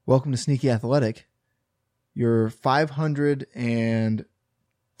Welcome to Sneaky Athletic, your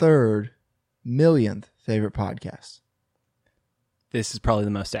 503rd millionth favorite podcast. This is probably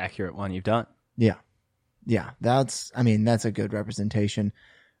the most accurate one you've done. Yeah. That's a good representation.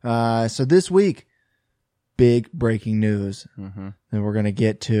 So this week, big breaking news that we're going to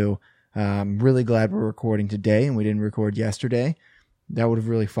get to. I'm really glad we're recording today and we didn't record yesterday. That would have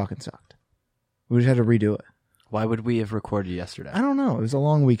really fucking sucked. We just had to redo it. Why would we have recorded yesterday? I don't know. It was a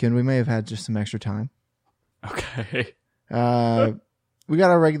long weekend. We may have had just some extra time. Okay. We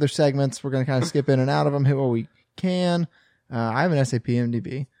got our regular segments. We're going to kind of skip in and out of them, hit what we can. I have an SAP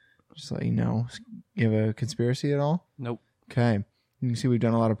MDB. Just to let you know. You have a conspiracy at all? Nope. Okay. You can see we've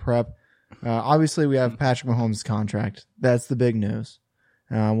done a lot of prep. Obviously, we have Patrick Mahomes' contract. That's the big news.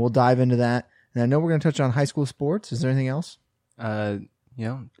 We'll dive into that. And I know we're going to touch on high school sports. Is there anything else?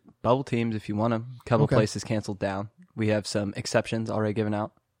 Bubble teams if you want them. A couple places canceled down. We have some exceptions already given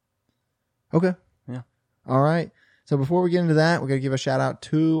out. Okay. Yeah. All right. So before we get into that, we're going to give a shout out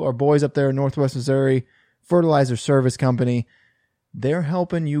to our boys up there in Northwest Missouri, Fertilizer Service Company. They're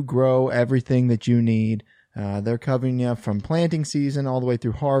helping you grow everything that you need. They're covering you from planting season all the way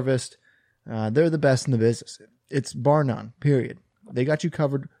through harvest. They're the best in the business. It's bar none, period. They got you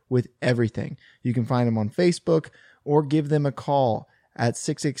covered with everything. You can find them on Facebook or give them a call at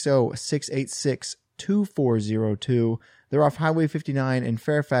 660-686-2402. They're off Highway 59 in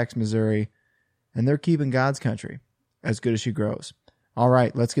Fairfax, Missouri, and they're keeping God's country as good as she grows. All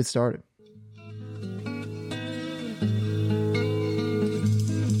right, let's get started.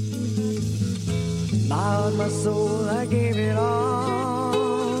 My heart, my soul, I gave it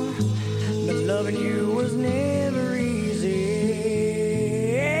all, but loving you was never easy.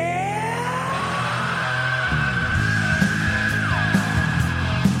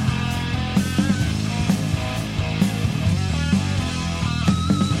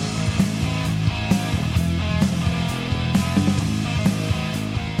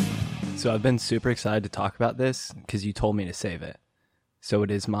 So I've been super excited to talk about this because you told me to save it. So it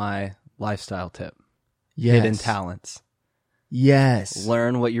is my lifestyle tip. Yes. Hidden talents. Yes.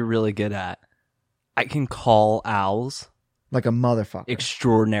 Learn what you're really good at. I can call owls Like a motherfucker.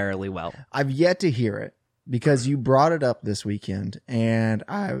 extraordinarily well. I've yet to hear it because you brought it up this weekend, and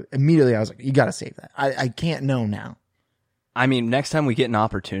I was like, you got to save that. I can't know now. I mean, next time we get an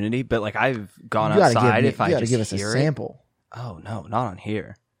opportunity, but like I've gone You gotta outside give if me, I you gotta just give us a hear sample. it. Oh, no, not on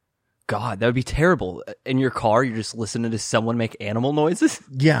here. God, that would be terrible. In your car, you're just listening to someone make animal noises?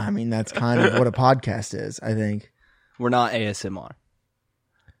 Yeah, I mean, that's kind of what a podcast is, I think. We're not ASMR.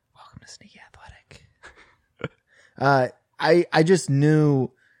 Welcome to Sneaky Athletic. I just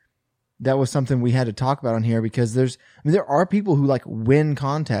knew that was something we had to talk about on here because there are people who like win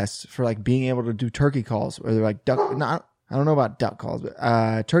contests for like being able to do turkey calls, or they're like I don't know about duck calls,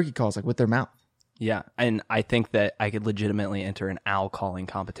 but turkey calls like with their mouth. Yeah, and I think that I could legitimately enter an owl calling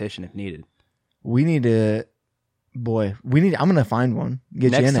competition if needed. I'm going to find one.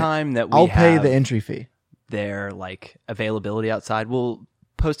 Get Next you in time it. that I'll we pay have the entry fee. their like availability outside, we'll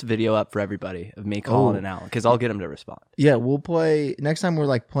post a video up for everybody of me calling an owl because I'll get them to respond. Yeah, we'll play next time. We're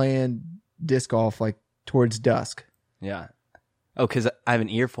like playing disc golf like towards dusk. Yeah. Oh, because I have an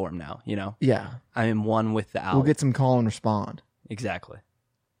ear for him now, you know? Yeah, I am one with the owl. we'll get some call and respond. Exactly.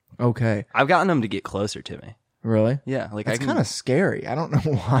 Okay, I've gotten them to get closer to me. really? Yeah. Like That's kind of scary. I don't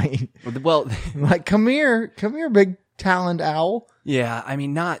know why. Well, Like, come here, big taloned owl. yeah, I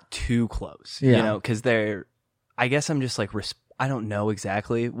mean, not too close, Yeah. you know, because I guess I'm just like, I don't know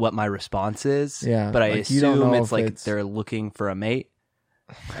exactly what my response is. Yeah, But I like, you don't assume know it's if like it's- they're looking for a mate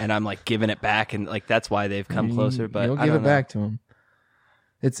and I'm like giving it back and like that's why they've come closer. But you'll I give don't it know. back to him.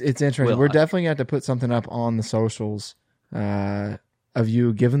 It's interesting. Will We're I? definitely going to have to put something up on the socials of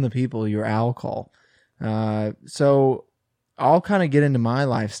you giving the people your owl call. So I'll kind of get into my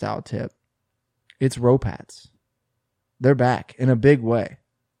lifestyle tip. It's rope hats. They're back in a big way,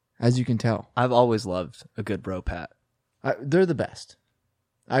 as you can tell. I've always loved a good rope hat. They're the best.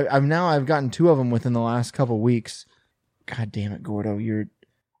 I've gotten 2 of them within the last couple weeks. God damn it, Gordo!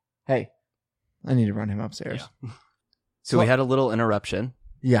 Hey, I need to run him upstairs. Yeah. So we had a little interruption.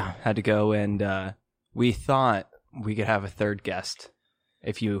 Yeah. Had to go and we thought we could have a third guest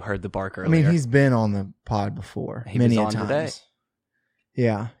if you heard the bark I earlier. mean, he's been on the pod before He many was a on times.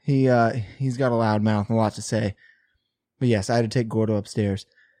 today. Yeah, he's got a loud mouth and a lot to say. But yes, I had to take Gordo upstairs.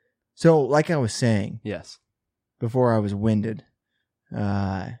 So, like I was saying Yes. before I was winded,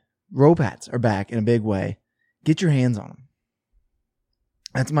 rope hats are back in a big way. Get your hands on them.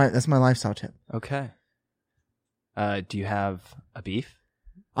 That's my lifestyle tip. Okay. Do you have a beef?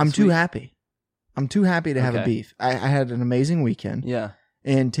 I'm too Sweet. happy. I'm too happy to have a Okay. beef. I had an amazing weekend. Yeah.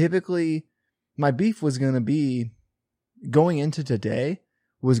 And typically my beef was going to be going into today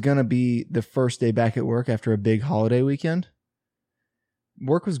was going to be the first day back at work after a big holiday weekend.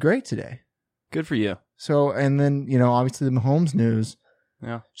 Work was great today. Good for you. So, and then, obviously the Mahomes news.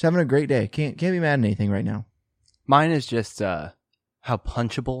 Yeah. Just having a great day. Can't be mad at anything right now. Mine is just how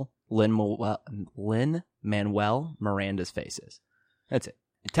punchable Lin-Manuel Miranda's face is. That's it.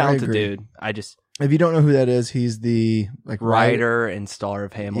 Talented agree. dude. If you don't know who that is, he's the writer and star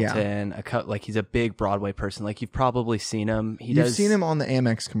of Hamilton. He's a big Broadway person. Like you've probably seen him. You've seen him on the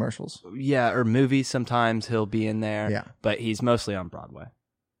Amex commercials. Yeah, or movies sometimes he'll be in there. Yeah. But he's mostly on Broadway.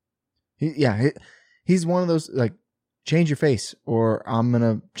 He's one of those, like, change your face or I'm going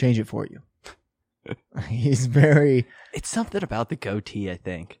to change it for you. He's very... It's something about the goatee, I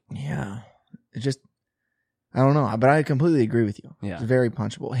think. Yeah. It just... I don't know, but I completely agree with you. Yeah. It's very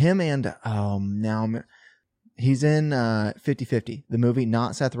punchable. Him and... he's in 50-50, the movie,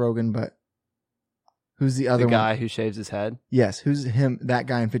 not Seth Rogen, but... Who's the other The guy one? who shaves his head? Yes, who's him? That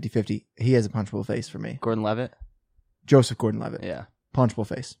guy in 50-50. He has a punchable face for me. Gordon Levitt? Joseph Gordon-Levitt. Yeah. Punchable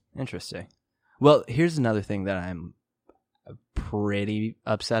face. Interesting. Well, here's another thing that I'm pretty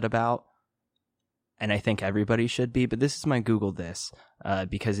upset about, and I think everybody should be, but this is my Google this,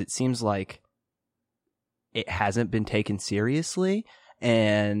 because it seems like it hasn't been taken seriously,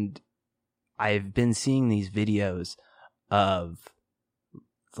 and I've been seeing these videos of,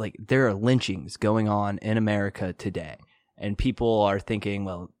 like, there are lynchings going on in America today, and people are thinking,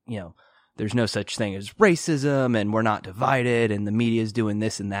 well, there's no such thing as racism, and we're not divided, and the media's doing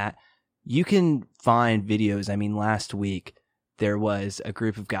this and that. You can find videos. I mean, last week, there was a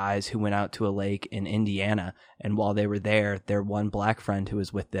group of guys who went out to a lake in Indiana, and while they were there, their one black friend who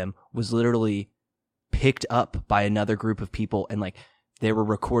was with them was literally picked up by another group of people, and, like, they were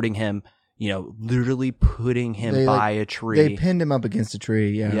recording him, literally putting him by a tree. They pinned him up against a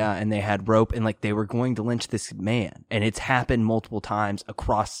tree, yeah. Yeah, and they had rope, and, like, they were going to lynch this man, and it's happened multiple times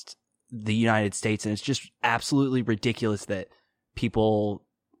across the United States, and it's just absolutely ridiculous that people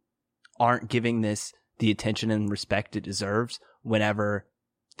aren't giving this the attention and respect it deserves whenever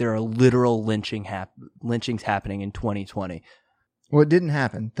there are literal lynchings happening in 2020. Well, it didn't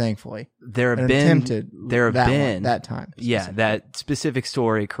happen, thankfully. There have been that time. Yeah, that specific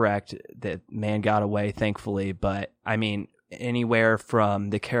story, correct, that man got away, thankfully, but I mean, anywhere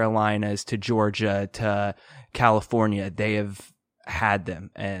from the Carolinas to Georgia to California, they have had them,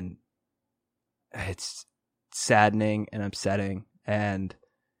 and it's saddening and upsetting, and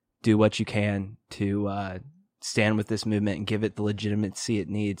do what you can to stand with this movement and give it the legitimacy it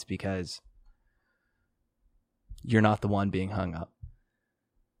needs, because you're not the one being hung up.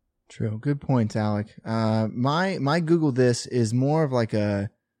 True. Good points, Alec. My Google this is more of like a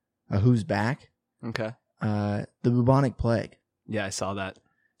who's back. Okay. The bubonic plague. Yeah, I saw that.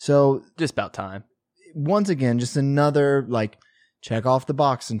 So just about time. Once again, just another, like, check off the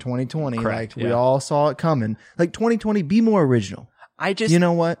box in 2020. Correct, we all saw it coming. Like, 2020, be more original. You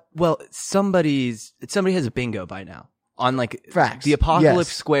know what? Well, somebody has a bingo by now on, like, facts. The apocalypse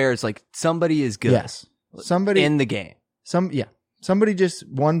Yes. squares. Like, somebody is good. Yes. Somebody in the game. Somebody just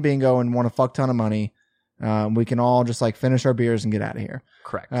won bingo and won a fuck ton of money. We can all just, like, finish our beers and get out of here.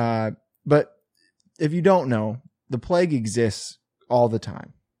 Correct. But if you don't know, the plague exists all the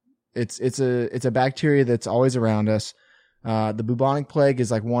time. It's a bacteria that's always around us. The bubonic plague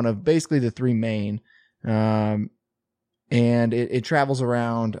is like one of basically the three main. And it travels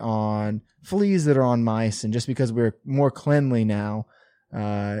around on fleas that are on mice. And just because we're more cleanly now,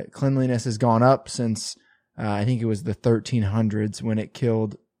 cleanliness has gone up since, I think it was the 1300s when it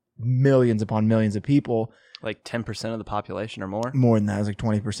killed millions upon millions of people. Like 10% of the population or more? More than that. It was like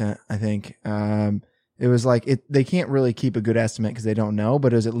 20%, I think. It was like, they can't really keep a good estimate because they don't know,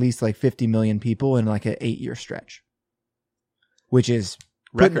 but it was at least like 50 million people in like an 8-year stretch, which is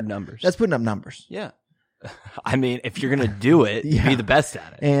record numbers. That's putting up numbers. Yeah. I mean, if you're going to do it, be the best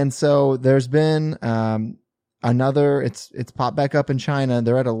at it. And so there's been another, it's popped back up in China.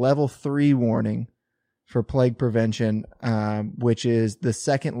 They're at a level 3 warning for plague prevention, which is the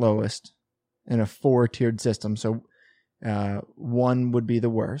second lowest in a 4-tiered system. So 1 would be the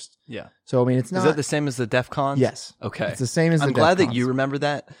worst. Yeah. So, I mean, it's not. Is that the same as the DEFCON? Yes. Okay. It's the same as I'm glad that you remember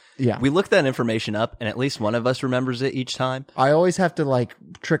that. Yeah. We looked that information up, and at least one of us remembers it each time. I always have to, like,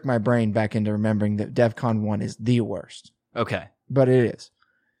 trick my brain back into remembering that DEFCON 1 is the worst. Okay. But it is.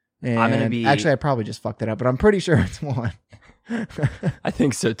 And I'm going to be... Actually, I probably just fucked it up, but I'm pretty sure it's 1. I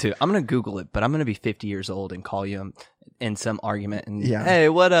think so, too. I'm going to Google it, but I'm going to be 50 years old and call you in some argument and, hey,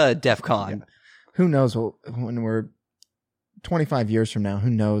 what a DEFCON? Yeah. Who knows when we're 25 years from now, who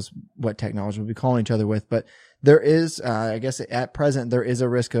knows what technology we'll be calling each other with, but there is, I guess at present, there is a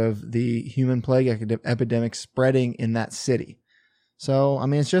risk of the human plague epidemic spreading in that city. So, I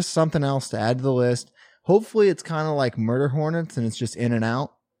mean, it's just something else to add to the list. Hopefully it's kind of like murder hornets and it's just in and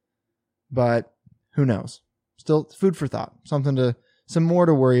out, but who knows? Still food for thought, some more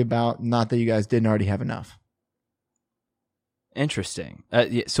to worry about. Not that you guys didn't already have enough. Interesting.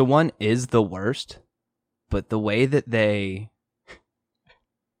 Yeah, so one is the worst, but the way that they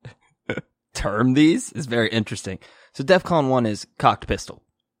term these is very interesting. So DEFCON 1 is cocked pistol.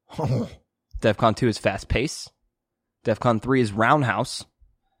 DEFCON 2 is fast pace. DEFCON 3 is roundhouse.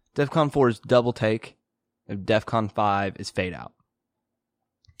 DEFCON 4 is double take. And DEFCON 5 is fade out.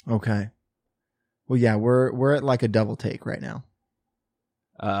 Okay. Well, yeah, we're at like a double take right now.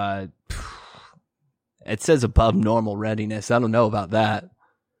 It says above normal readiness. I don't know about that.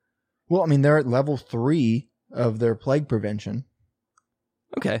 Well, I mean, they're at level 3 of their plague prevention.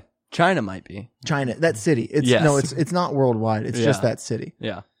 Okay. China might be. China, that city. Yes. No, it's not worldwide. It's just that city.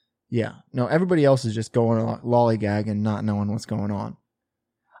 Yeah. Yeah. No, everybody else is just going lollygag and not knowing what's going on.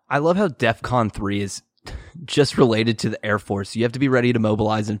 I love how DEFCON 3 is just related to the Air Force. You have to be ready to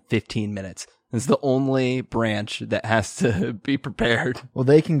mobilize in 15 minutes. It's the only branch that has to be prepared. Well,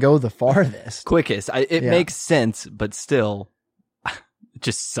 they can go the farthest. Quickest. It makes sense, but still, it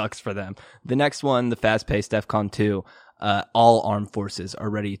just sucks for them. The next one, the fast-paced DEFCON 2, all armed forces are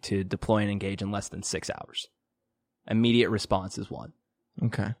ready to deploy and engage in less than 6 hours. Immediate response is 1.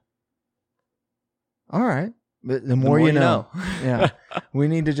 Okay. All right. But the more you know. Yeah.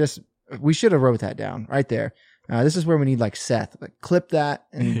 We should have wrote that down right there. This is where we need like Seth. Like, clip that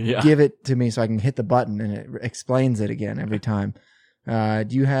and give it to me so I can hit the button and it explains it again every time. Do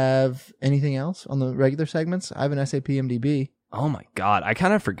you have anything else on the regular segments? I have an SAP MDB. Oh my God. I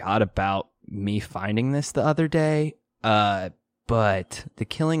kind of forgot about me finding this the other day. But the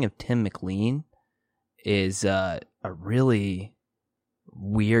killing of Tim McLean is a really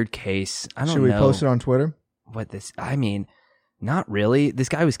weird case. I don't know. Should we post it on Twitter? I mean, not really. This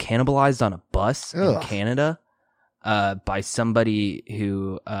guy was cannibalized on a bus in Canada by somebody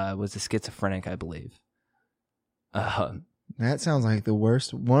who was a schizophrenic, I believe. That sounds like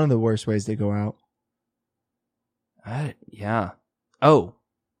one of the worst ways to go out. Yeah. Oh,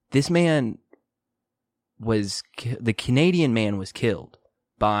 this man the Canadian man was killed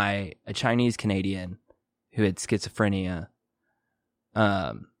by a Chinese Canadian who had schizophrenia.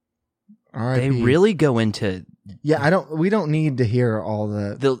 They really go into we don't need to hear all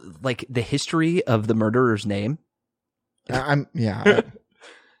the history of the murderer's name. It's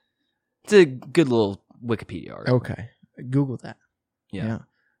a good little Wikipedia article. Okay. Google that. Yeah.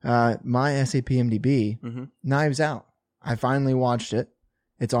 My SAP MDB, Knives Out. I finally watched it.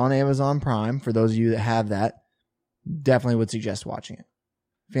 It's on Amazon Prime. For those of you that have that, definitely would suggest watching it.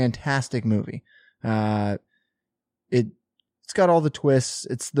 Fantastic movie. It's got all the twists.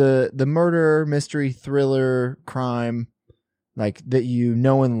 It's the murder, mystery, thriller, crime, like that you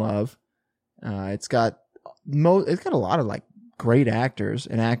know and love. It's got a lot of like great actors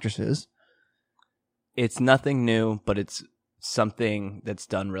and actresses. It's nothing new, but it's something that's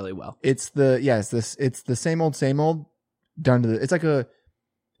done really well. It's the same old done to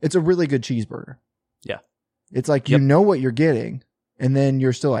it's a really good cheeseburger. Yeah. It's like you know what you're getting, and then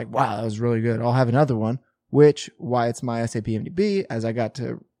you're still like, wow, that was really good. I'll have another one. Why it's my SAP MDB, as I got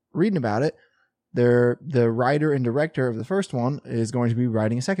to reading about it, the writer and director of the first one is going to be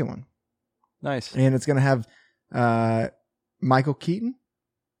writing a second one. Nice. And it's going to have Michael Keaton.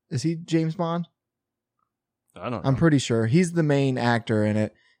 Is he James Bond? I don't know. I'm pretty sure. He's the main actor in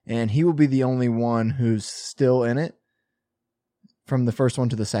it, and he will be the only one who's still in it from the first one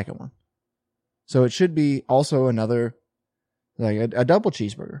to the second one. So it should be also another, like a double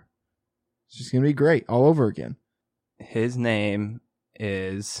cheeseburger. It's just going to be great all over again. His name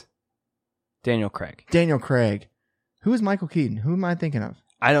is Daniel Craig. Daniel Craig. Who is Michael Keaton? Who am I thinking of?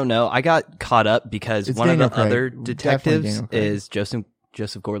 I don't know. I got caught up because It's one Daniel of the other Craig. detectives Definitely Daniel Craig. is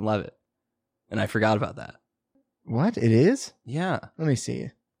Joseph Gordon-Levitt. And I forgot about that. What? It is? Yeah. Let me see.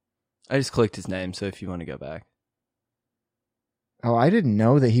 I just clicked his name, so if you want to go back. Oh, I didn't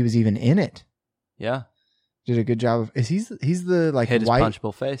know that he was even in it. Yeah. Did a good job of. He's the like Hit his white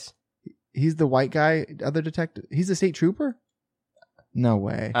punchable face. He's the white guy, other detective. He's a state trooper? No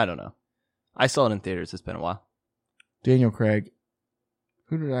way. I don't know. I saw it in theaters. It's been a while. Daniel Craig.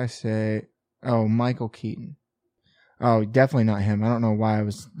 Who did I say? Oh, Michael Keaton. Oh, definitely not him. I don't know why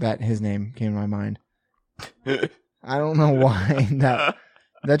his name came to my mind. I don't know why.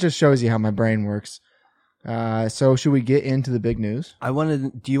 That just shows you how my brain works. So should we get into the big news?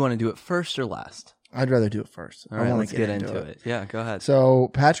 Do you want to do it first or last? I'd rather do it first. All right, wanna let's get into it. Yeah, go ahead. So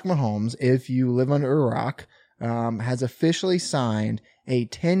Patrick Mahomes, if you live under a rock, has officially signed a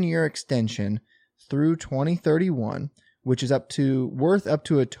 10-year extension through 2031, which is worth up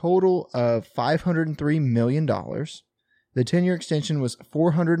to a total of $503 million. The 10-year extension was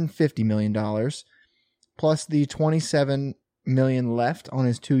 $450 million, plus the $27 million left on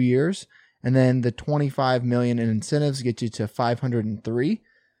his 2 years, and then the $25 million in incentives get you to $503.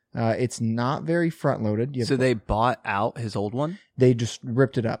 It's not very front loaded. So they bought out his old one? They just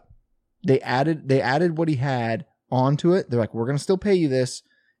ripped it up. They added what he had onto it. They're like, we're going to still pay you this,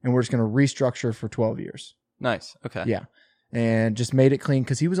 and we're just going to restructure for 12 years. Nice. Okay. Yeah. And just made it clean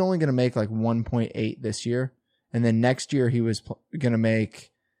because he was only going to make like 1.8 this year. And then next year he was going to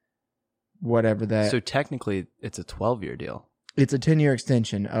make whatever that. So technically it's a 12-year deal. It's a 10-year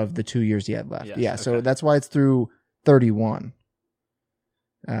extension of the 2 years he had left. Yes, yeah. okay. So that's why it's through 31.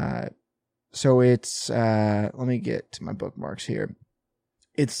 So it's, let me get to my bookmarks here.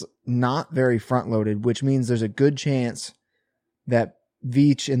 It's not very front loaded, which means there's a good chance that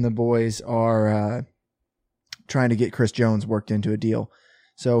Veach and the boys are, trying to get Chris Jones worked into a deal.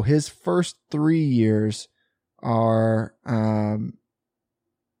 So his first 3 years are,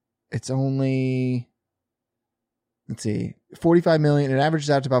 it's only, let's see, 45 million. It averages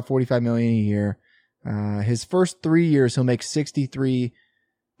out to about 45 million a year. His first 3 years, he'll make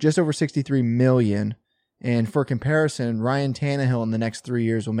just over 63 million. And for comparison, Ryan Tannehill in the next 3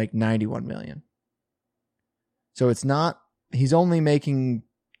 years will make 91 million. So he's only making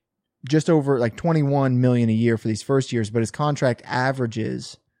just over like 21 million a year for these first years, but his contract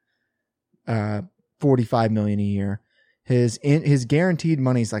averages 45 million a year. His guaranteed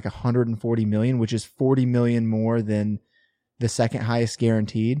money is like 140 million, which is 40 million more than the second highest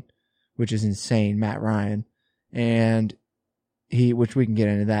guaranteed, which is insane, Matt Ryan. And which we can get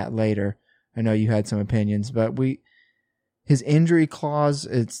into that later. I know you had some opinions, but his injury clause,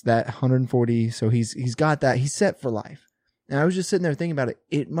 it's that 140. So he's got that. He's set for life. And I was just sitting there thinking about it.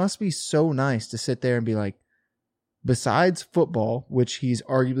 It must be so nice to sit there and be like, besides football, which he's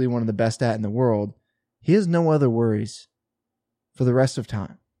arguably one of the best at in the world, he has no other worries for the rest of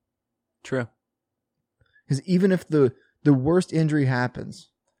time. True. Because even if the worst injury happens,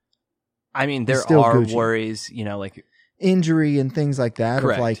 I mean, there still are Gucci. worries, like injury and things like that,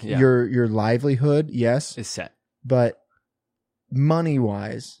 Correct, of like yeah. your livelihood, yes, is set. but money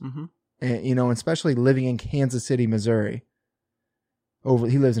wise, Mm-hmm. and especially living in Kansas City, Missouri.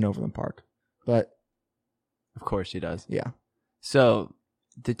 He lives in Overland Park, but Of course he does. yeah, So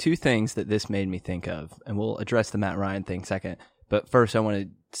the two things that this made me think of, and we'll address the Matt Ryan thing second, but first I want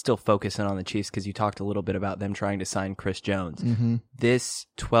to still focus in on the Chiefs because you talked a little bit about them trying to sign Chris Jones. mm-hmm. This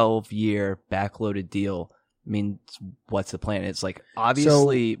 12-year backloaded deal means what's the plan? It's like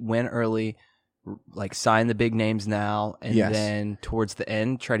obviously win early, like sign the big names now, and Yes. then towards the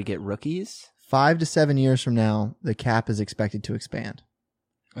end try to get rookies. 5 to 7 years from now, the cap is expected to expand.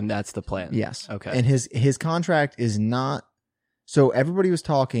 And that's the plan. Yes. Okay. And his contract is not. So everybody was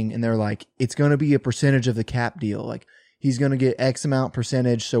talking, and they're like, it's going to be a percentage of the cap deal. Like he's going to get X amount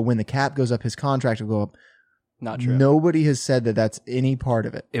percentage. So when the cap goes up, his contract will go up. Not true. Nobody has said that that's any part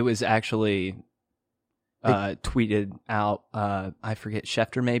of it. It was actually tweeted out. I forget,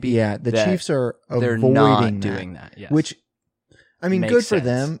 Schefter maybe. Yeah, the that Chiefs are they're avoiding not that, doing that. Yes. which, I mean, Makes good for sense.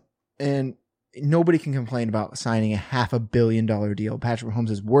 them. And nobody can complain about signing a $500 million deal. Patrick Mahomes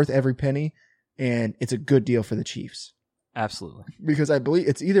is worth every penny, and it's a good deal for the Chiefs. Absolutely. Because I believe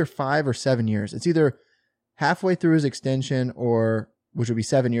it's either 5 or 7 years. It's either halfway through his extension, or which would be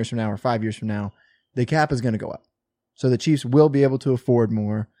 7 years from now or 5 years from now, the cap is going to go up. So the Chiefs will be able to afford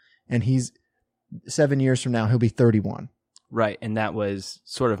more, and 7 years from now, he'll be 31. Right. And that was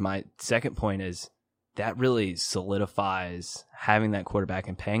sort of my second point, is that really solidifies having that quarterback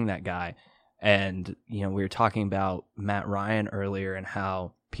and paying that guy. And, we were talking about Matt Ryan earlier and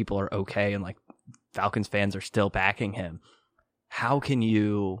how people are okay and like Falcons fans are still backing him. How can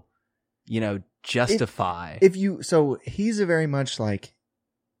you, justify? So he's a very much like,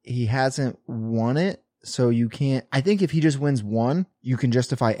 he hasn't won it. So you can't, I think if he just wins one, you can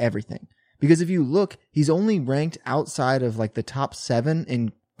justify everything. Because if you look, he's only ranked outside of like the top 7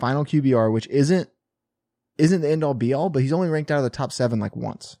 in final QBR, which isn't the end all be all, but he's only ranked out of the top 7 like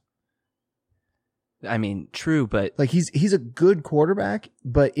once. I mean, true, but Like he's a good quarterback,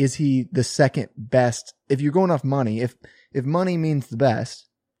 but is he the second best? If you're going off money, if money means the best,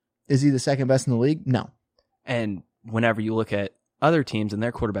 is he the second best in the league? No. and whenever you look at other teams and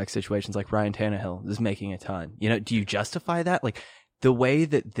their quarterback situations, like Ryan Tannehill is making a ton, do you justify that? Like the way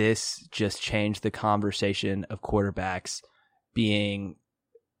that this just changed the conversation of quarterbacks being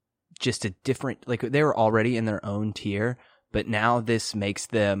just a different, like they were already in their own tier, but now this makes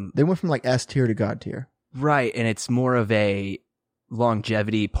them They went from like S tier to God tier. right. And it's more of a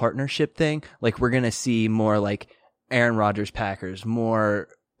longevity partnership thing. Like we're going to see more like Aaron Rodgers Packers, more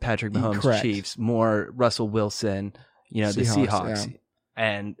Patrick Mahomes Correct. Chiefs, more Russell Wilson, the Seahawks. yeah.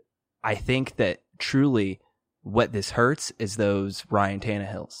 And I think that truly what this hurts is those Ryan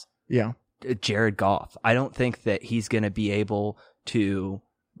Tannehills, Yeah. Jared Goff. I don't think that he's going to be able to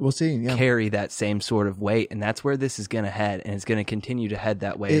We'll see. Yeah. carry that same sort of weight, and that's where this is going to head, and it's going to continue to head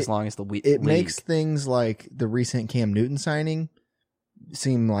that way as long as the It league. makes things like the recent Cam Newton signing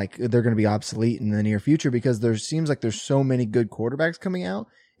seem like they're going to be obsolete in the near future because there seems like there's so many good quarterbacks coming out.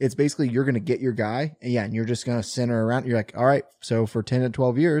 It's basically you're going to get your guy, and you're just going to center around. You're like, all right, so for 10 to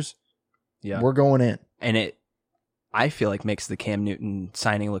 12 years, we're going in. And I feel like makes the Cam Newton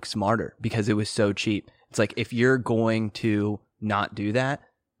signing look smarter because it was so cheap. It's like if you're going to not do that,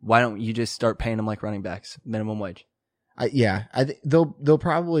 why don't you just start paying them like running backs, minimum wage? They'll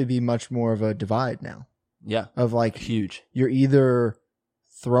probably be much more of a divide now. Yeah, Of like huge. you're either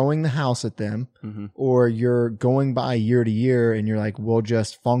throwing the house at them Mm-hmm. or you're going by year to year and you're like, we'll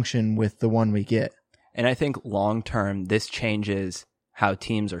just function with the one we get. And I think long term, this changes how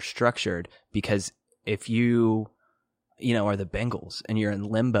teams are structured because if you are the Bengals and you're in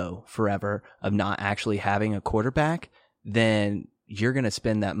limbo forever of not actually having a quarterback, then you're going to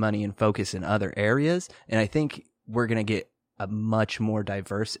spend that money and focus in other areas. And I think we're going to get a much more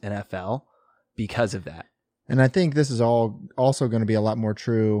diverse NFL because of that. And I think this is all also going to be a lot more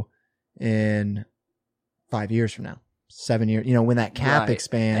true in 5 years from now, 7 years, when that cap Right.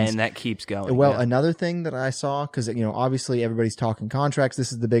 expands. And that keeps going. Well, yeah. another thing that I saw, because, obviously everybody's talking contracts.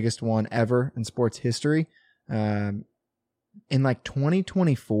 This is the biggest one ever in sports history. In like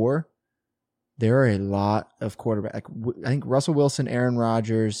 2024, there are a lot of quarterbacks. Like, I think Russell Wilson, Aaron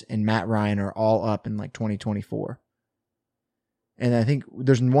Rodgers, and Matt Ryan are all up in like 2024. And I think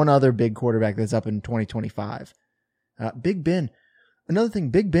there's one other big quarterback that's up in 2025. Big Ben. Another thing,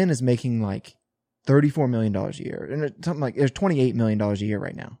 Big Ben is making like $34 million a year. And it's something like there's $28 million a year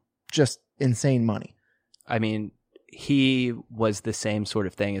right now. Just insane money. I mean, he was the same sort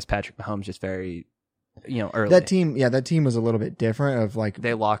of thing as Patrick Mahomes, just very, early. That team was a little bit different of like,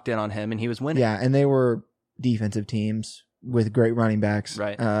 They locked in on him and he was winning. yeah, and they were defensive teams with great running backs.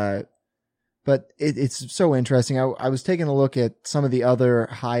 Right. But it's so interesting. I was taking a look at some of the other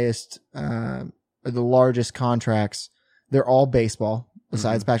highest, the largest contracts. They're all baseball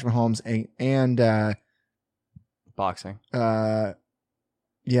besides Patrick Mahomes and Boxing.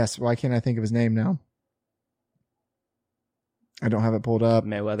 yes. Why can't I think of his name now? I don't have it pulled up.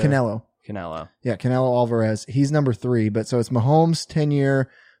 Mayweather. Canelo. Yeah, Canelo Alvarez. He's number 3, but so it's Mahomes 10-year,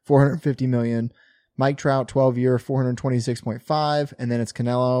 $450 million. Mike Trout 12-year, $426.5, and then it's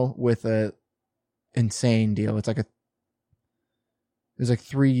Canelo with a insane deal. It's like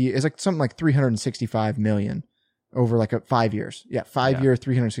something like $365 million over like 5 years. Yeah, 5-year,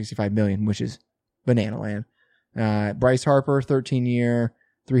 $365 million, which is banana land. Bryce Harper 13-year,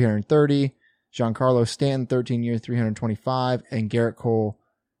 $330. Giancarlo Stanton 13-year, $325, and Garrett Cole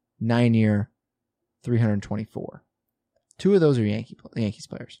 9-year, $324. 2 of those are Yankees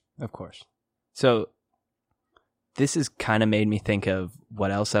players. Of course. So this has kind of made me think of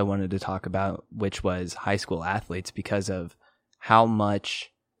what else I wanted to talk about, which was high school athletes, because of how much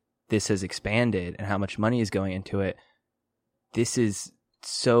this has expanded and how much money is going into it. This is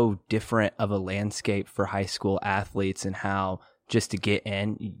so different of a landscape for high school athletes and how just to get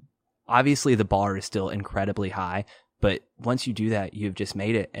in, obviously the bar is still incredibly high, but once you do that, you've just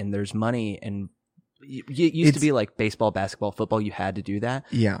made it, and there's money. And it used to be like baseball, basketball, football. You had to do that.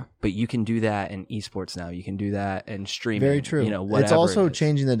 Yeah. But you can do that in esports now. You can do that in streaming. Very true. Whatever It's also it is.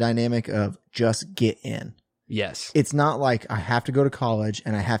 changing the dynamic of just get in. Yes. It's not like I have to go to college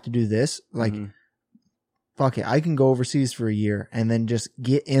and I have to do this. Like, fuck it. I can go overseas for a year and then just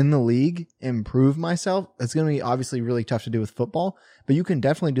get in the league, improve myself. It's going to be obviously really tough to do with football, but you can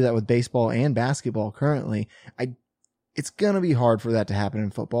definitely do that with baseball and basketball currently. It's going to be hard for that to happen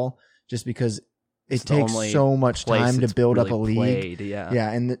in football just because it takes so much time to build up a league. Played, yeah.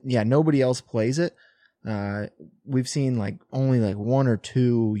 Yeah. And nobody else plays it. We've seen like only like 1 or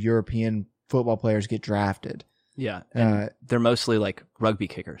 2 European football players get drafted. Yeah. And they're mostly like rugby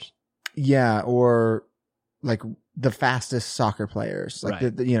kickers. Yeah. Or like the fastest soccer players, like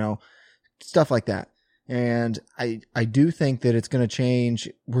Right. Stuff like that. And I do think that it's going to change.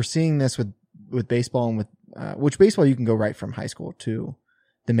 We're seeing this with baseball and with, which baseball you can go right from high school to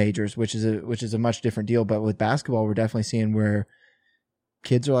the majors, which is a much different deal. But with basketball, we're definitely seeing where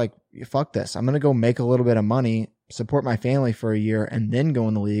kids are like, fuck this. I'm going to go make a little bit of money support my family for a year and then go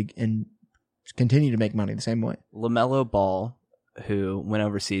in the league and continue to make money the same way. LaMelo Ball, who went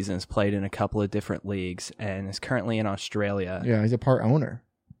overseas and has played in a couple of different leagues and is currently in Australia. Yeah, he's a part owner.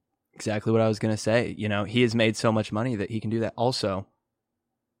 Exactly what I was going to say. You know, he has made so much money that he can do that. Also,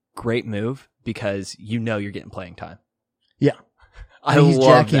 great move because you're getting playing time. Yeah. He's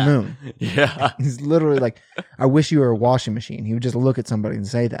Jackie that. Moon. Yeah. He's literally like, I wish you were a washing machine. He would just look at somebody and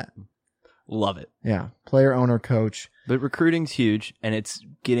say that. Love it. Yeah. Player, owner, coach. But recruiting's huge and it's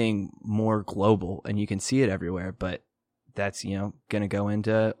getting more global and you can see it everywhere. But that's, going to go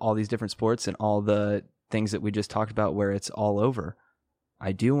into all these different sports and all the things that we just talked about where it's all over.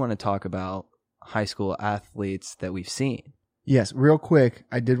 I do want to talk about high school athletes that we've seen. Yes. Real quick,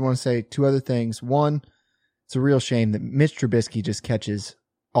 I did want to say 2 other things. One, it's a real shame that Mitch Trubisky just catches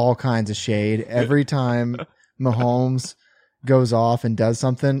all kinds of shade every time Mahomes goes off and does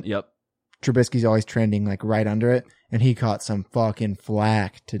something. Yep. Trubisky's always trending like right under it, and he caught some fucking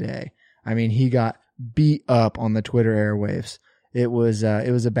flack today. I mean, he got beat up on the Twitter airwaves. It was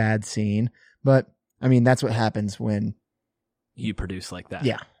a bad scene, but I mean, that's what happens when you produce like that.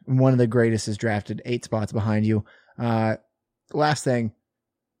 Yeah. One of the greatest is drafted 8 spots behind you. Last thing,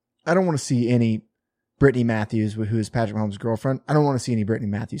 I don't want to see any Brittany Matthews, who is Patrick Mahomes' girlfriend. I don't want to see any Brittany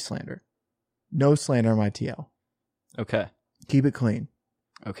Matthews slander. No slander on my TL. Okay. Keep it clean.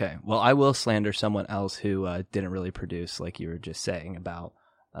 Okay. Well, I will slander someone else who didn't really produce, like you were just saying about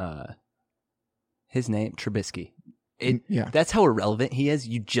his name, Trubisky. Yeah. That's how irrelevant he is.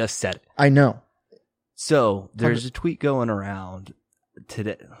 You just said it. I know. So there's a tweet going around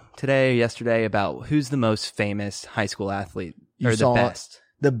today, yesterday about who's the most famous high school athlete or the best.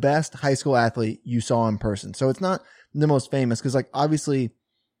 The best high school athlete you saw in person. So it's not the most famous because, like, obviously,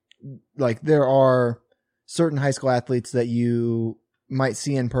 like there are certain high school athletes that you might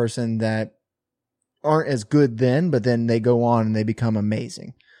see in person that aren't as good then, but then they go on and they become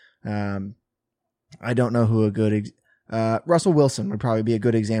amazing. I don't know who a good Russell Wilson would probably be a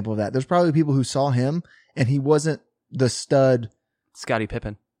good example of that. There's probably people who saw him and he wasn't the stud. Scottie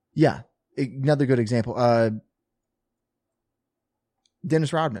Pippen. Yeah. Another good example.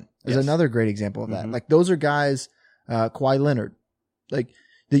 Dennis Rodman is another great example of that. Mm-hmm. Like those are guys, Kawhi Leonard, like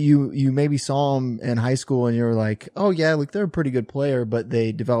that you maybe saw them in high school and you're like, oh yeah, like they're a pretty good player, but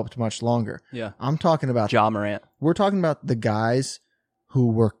they developed much longer. Yeah. I'm talking about Ja Morant. We're talking about the guys who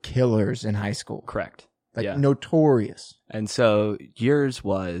were killers in high school. Correct. Like yeah. Notorious. And so yours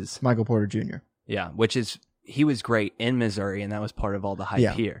was Michael Porter Jr. Yeah, he was great in Missouri, and that was part of all the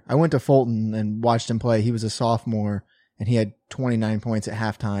hype here. I went to Fulton and watched him play. He was a sophomore, and he had 29 points at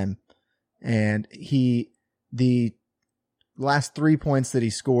halftime. And the last 3 points that he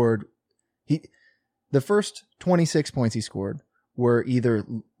scored, the first 26 points he scored were either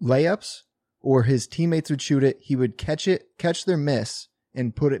layups or his teammates would shoot it. He would catch their miss,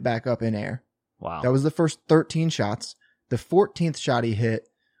 and put it back up in air. Wow. That was the first 13 shots. The 14th shot he hit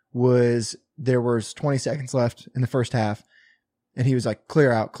there was 20 seconds left in the first half, and he was like,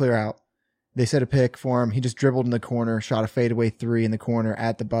 clear out. They set a pick for him. He just dribbled in the corner, shot a fadeaway 3 in the corner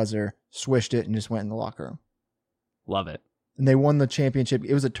at the buzzer, swished it, and just went in the locker room. Love it. And they won the championship.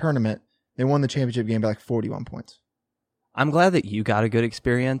 It was a tournament. They won the championship game by like 41 points. I'm glad that you got a good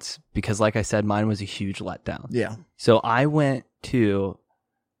experience because, like I said, mine was a huge letdown. Yeah. So I went to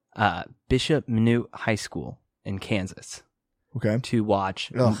Bishop Minute High School in Kansas. Okay. To watch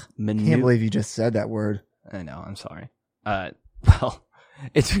Minute. Can't believe you just said that word. I know. I'm sorry. Well,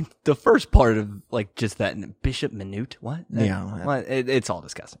 it's the first part of like just that Bishop Minute. What? Yeah. Well, it's all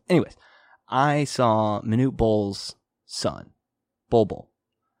disgusting. Anyways, I saw Minute Bowl's son, Bol.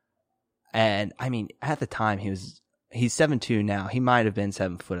 And I mean, at the time he's 7'2" now. He might have been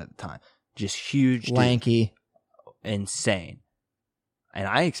 7 foot at the time. Just huge, lanky, insane. And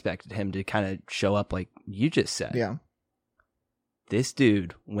I expected him to kind of show up like you just said. Yeah. This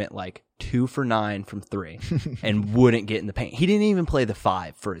dude went like 2 for 9 from 3 and wouldn't get in the paint. He didn't even play the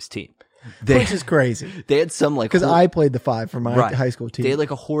 5 for his team. Which is crazy. They had some like... Because I played the 5 for my high school team. They had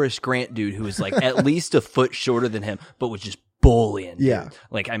like a Horace Grant dude who was like at least a foot shorter than him, but was just bullying. Yeah. Dude.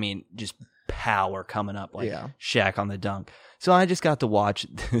 Like, I mean, just power coming up like Shaq on the dunk. So I just got to watch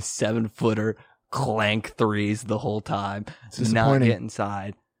the 7-footer clank threes the whole time. Not get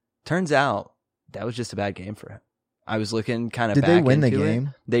inside. Turns out that was just a bad game for him. I was looking kind of back into it. Did they win the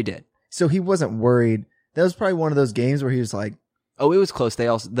game? They did. So he wasn't worried. That was probably one of those games where he was like... Oh, it was close. The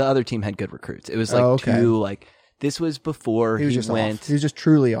other team had good recruits. It was like this was before he went... Off. He was just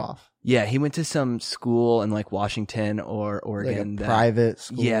truly off. Yeah, he went to some school in like Washington or Oregon. Like a private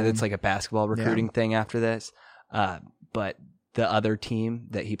school. Yeah, that's like a basketball recruiting thing after this. But the other team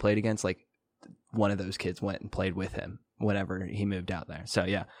that he played against, like one of those kids went and played with him whenever he moved out there. So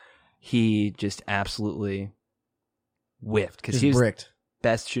yeah, he just absolutely whiffed because Just he was bricked.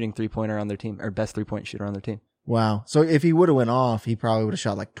 best shooting 3-pointer on their team, or best 3-point shooter on their team. Wow. So if he would have went off, he probably would have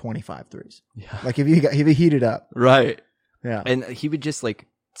shot like 25 threes. Yeah. Like if he heated up. Right. Yeah. And he would just like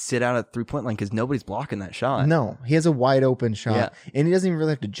sit out at 3-point line because nobody's blocking that shot. No, he has a wide open shot, Yeah. and he doesn't even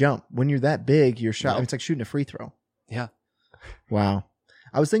really have to jump. When you're that big, your shot, No. it's like shooting a free throw. Yeah. Wow.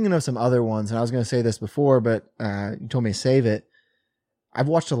 I was thinking of some other ones, and I was going to say this before, but you told me to save it. I've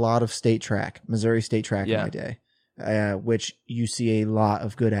watched a lot of state track, Missouri state track in Yeah. my day, which you see a lot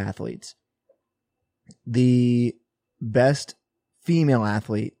of good athletes. The best female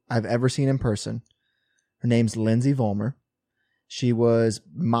athlete I've ever seen in person, her name's Lindsay Vollmer. She was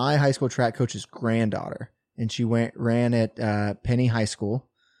my high school track coach's granddaughter, and she ran at Penny High School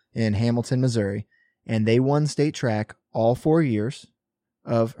in Hamilton, Missouri, and they won state track all 4 years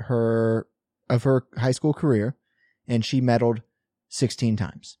of her high school career, and she medaled 16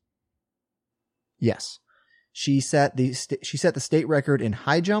 times. Yes, she set the state record in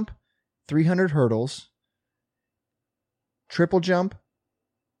high jump, 300 hurdles, triple jump.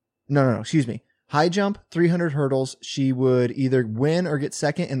 No, excuse me. High jump, 300 hurdles. She would either win or get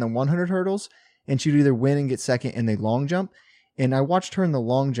second in the 100 hurdles, and she would either win and get second in the long jump. And I watched her in the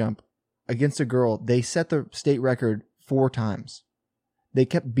long jump against a girl. They set the state record 4 times. They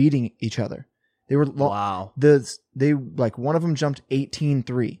kept beating each other. They were Wow. one of them jumped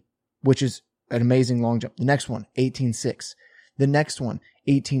 18.3, which is an amazing long jump. The next one, 18.6. The next one,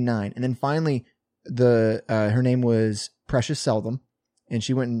 18.9. And then finally, her name was Precious Seldom, and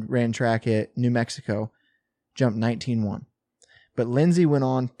she went and ran track at New Mexico, jumped 19.1. But Lindsay went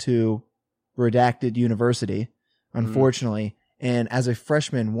on to redacted university, unfortunately, and as a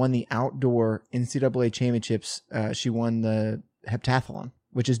freshman won the outdoor NCAA championships. She won the heptathlon,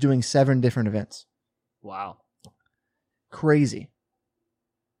 which is doing 7 different events. Wow. Crazy.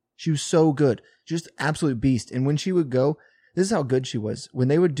 She was so good. Just absolute beast. And when she would go, this is how good she was. When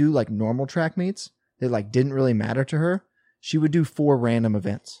they would do like normal track meets that like didn't really matter to her, she would do 4 random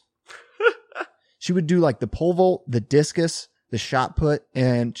events. She would do like the pole vault, the discus, the shot put,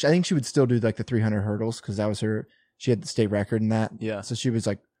 and I think she would still do like the 300 hurdles because that was she had the state record in that. Yeah. So she was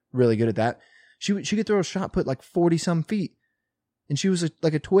like really good at that. She could throw a shot put like 40 some feet, and she was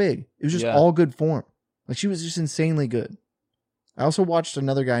like a twig. It was just all good form. Like she was just insanely good. I also watched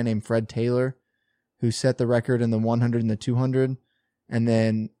another guy named Fred Taylor who set the record in the 100 and the 200, and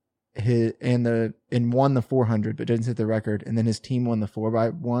then won the 400, but didn't set the record. And then his team won the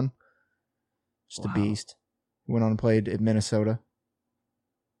 4x1. Just a beast. He went on and played at Minnesota.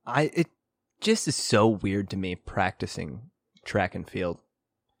 It just is so weird to me practicing track and field.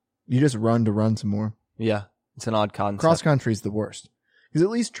 You just run to run some more. Yeah, it's an odd concept. Cross country is the worst because at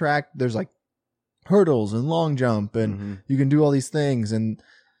least track there's like hurdles and long jump, and you can do all these things, and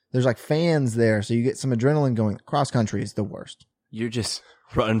there's like fans there, so you get some adrenaline going. Cross country is the worst. You're just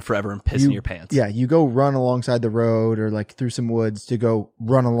running forever and pissing your pants. Yeah, you go run alongside the road or like through some woods to go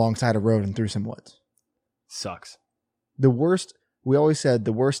run alongside a road and through some woods. Sucks. The worst, we always said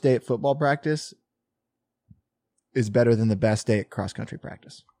the worst day at football practice is better than the best day at cross country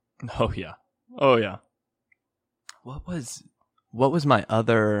practice. Oh yeah. Oh yeah. What was my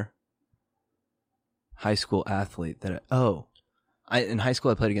other high school athlete that in high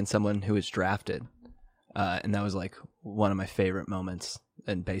school I played against someone who was drafted. And that was like one of my favorite moments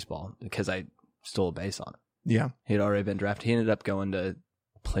in baseball because I stole a base on him. Yeah. He had already been drafted. He ended up going to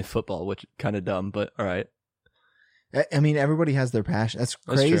play football, which kind of dumb, but all right. I mean, everybody has their passion. That's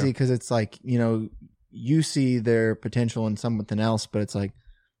crazy because it's like, you see their potential in something else, but it's like,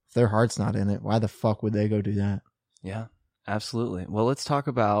 if their heart's not in it, why the fuck would they go do that? Yeah, absolutely. Well, let's talk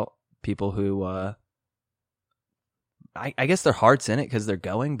about people who, I guess their heart's in it because they're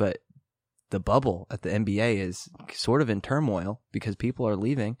going, but the bubble at the NBA is sort of in turmoil because people are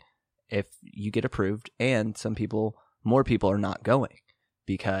leaving if you get approved, and more people are not going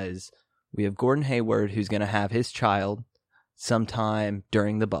because we have Gordon Hayward who's going to have his child sometime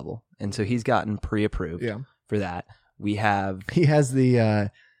during the bubble, and so he's gotten pre-approved for that. He has the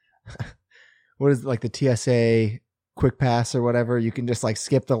what is it, like the TSA quick pass or whatever. You can just like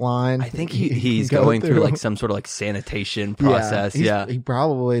skip the line. I think he's going through like some sort of like sanitation process. Yeah, he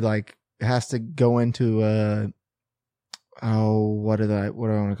probably like has to go into what do I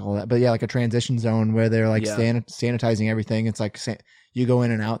want to call that? But yeah, like a transition zone where they're like sanitizing everything. It's like you go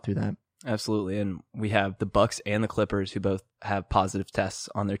in and out through that. Absolutely. And we have the Bucks and the Clippers who both have positive tests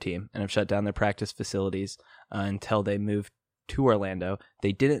on their team and have shut down their practice facilities until they move to Orlando.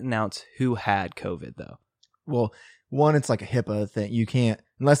 They didn't announce who had COVID though. Well, one, it's like a HIPAA thing. You can't,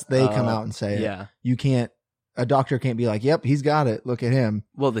 unless they come out and say it. Yeah. You can't, a doctor can't be like, yep, he's got it. Look at him.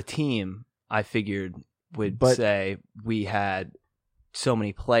 Well, the team, I figured, would But- say we had so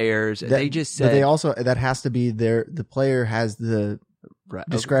many players. They just But said they also, that has to be the player has the Right.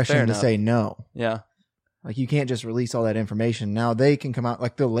 discretion Fair to enough. say no. Yeah. Like you can't just release all that information. Now they can come out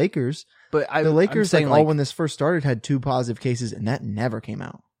like the Lakers. But The Lakers, I'm saying, all when this first started, had 2 positive cases, and that never came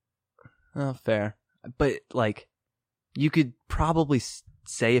out. oh, fair. But like, you could probably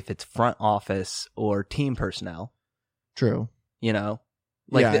say if it's front office or team personnel, True. you know,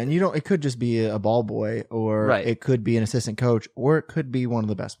 like yeah, and you don't. It could just be a ball boy, or Right. it could be an assistant coach, or it could be one of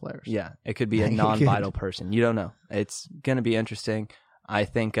the best players. yeah, it could be a It could. non-vital person. You don't know. It's going to be interesting. I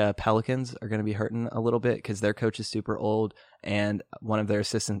think Pelicans are going to be hurting a little bit because their coach is super old, and one of their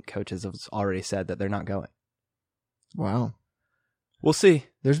assistant coaches has already said that they're not going. Wow. We'll see.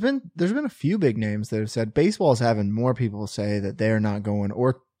 There's been a few big names that have said baseball's having more people say that they're not going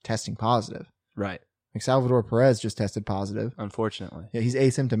or testing positive. Right. Like Salvador Perez just tested positive. Unfortunately. Yeah, he's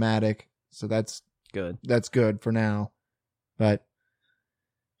asymptomatic, so that's Good. good for now. But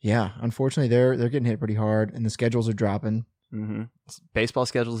yeah, unfortunately, they're getting hit pretty hard, and the schedules are dropping. Mm-hmm. Baseball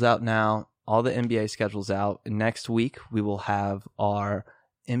schedule's out now. All the NBA schedule's out. Next week, we will have our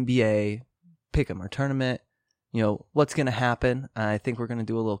NBA pick'em, our tournament. You know, what's going to happen. I think we're going to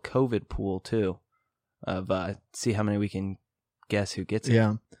do a little COVID pool, too, of see how many we can guess who gets it.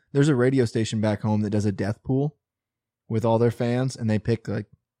 Yeah, there's a radio station back home that does a death pool with all their fans, and they pick like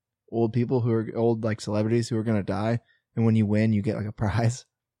old people who are old, like celebrities who are going to die, and when you win, you get like a prize.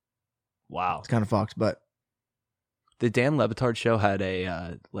 Wow. It's kind of fucked, but The Dan Levitard show had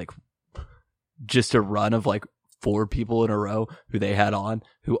a, just a run of 4 people in a row who they had on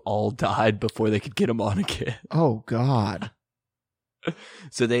who all died before they could get them on again. oh god,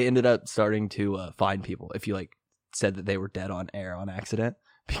 So they ended up starting to fine people if you said that they were dead on air on accident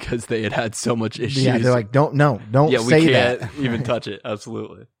because they had so much issues. yeah, they're like, don't yeah, we say can't that. even touch it.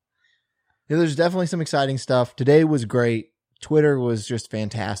 Absolutely. Yeah, there's definitely some exciting stuff. Today was great. Twitter was just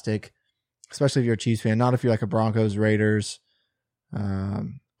fantastic, especially if you're a Chiefs fan. Not if you're like a Broncos, Raiders,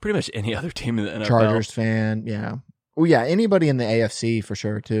 Pretty much any other team in the NFL. Chargers fan. Yeah. Well, yeah, anybody in the AFC for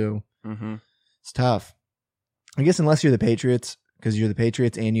sure too. Mm-hmm. It's tough. I guess unless you're the Patriots, because you're the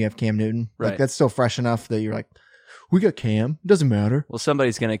Patriots and you have Cam Newton. Right. Like that's still fresh enough that you're like, we got Cam. Doesn't matter. Well,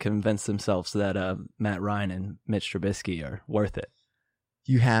 somebody's going to convince themselves that Matt Ryan and Mitch Trubisky are worth it.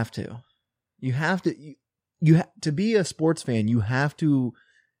 You have to. You have to. To be a sports fan, you have to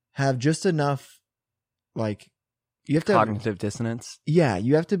have just enough, you have to have, Cognitive dissonance. yeah,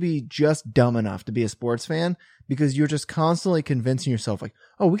 you have to be just dumb enough to be a sports fan because you're just constantly convincing yourself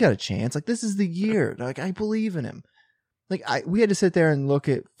oh, we got a chance. This is the year. I believe in him. We had to sit there and look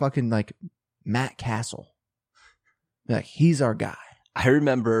at fucking Matt Castle. He's our guy I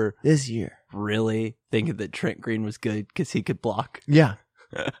remember this year. really thinking that Trent Green was good because he could block. Yeah.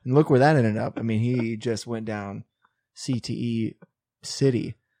 And look where that ended up. I mean, he just went down CTE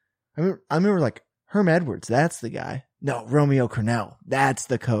City. I remember Herm Edwards, that's the guy. No, Romeo Crennel, that's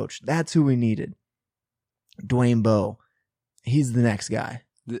the coach. That's who we needed. Dwayne Bowe, he's the next guy.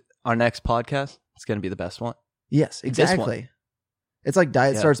 Our next podcast is going to be the best one. Yes, This exactly. It's like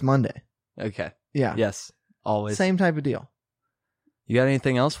Diet Yeah. Starts Monday. Okay. Yeah. Yes. Always. Same type of deal. You got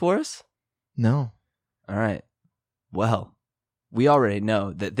anything else for us? No. All right. Well, we already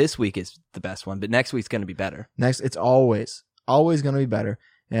know that this week is the best one, but next week's going to be better. Next, it's always going to be better.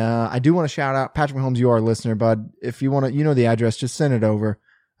 I do want to shout out Patrick Mahomes. You are a listener, bud. If you want to, you know the address, just send it over.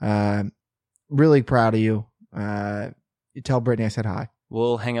 Really proud of you. You tell Brittany I said hi.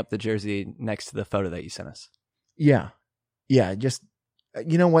 We'll hang up the jersey next to the photo that you sent us. Yeah. Yeah. Just,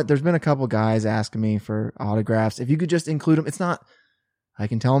 you know what? There's been a couple guys asking me for autographs. If you could just include them, it's not, I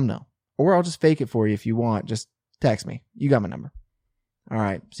can tell them no. Or I'll just fake it for you if you want. Just text me. You got my number. All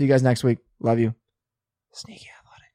right. See you guys next week. Love you. Sneak out.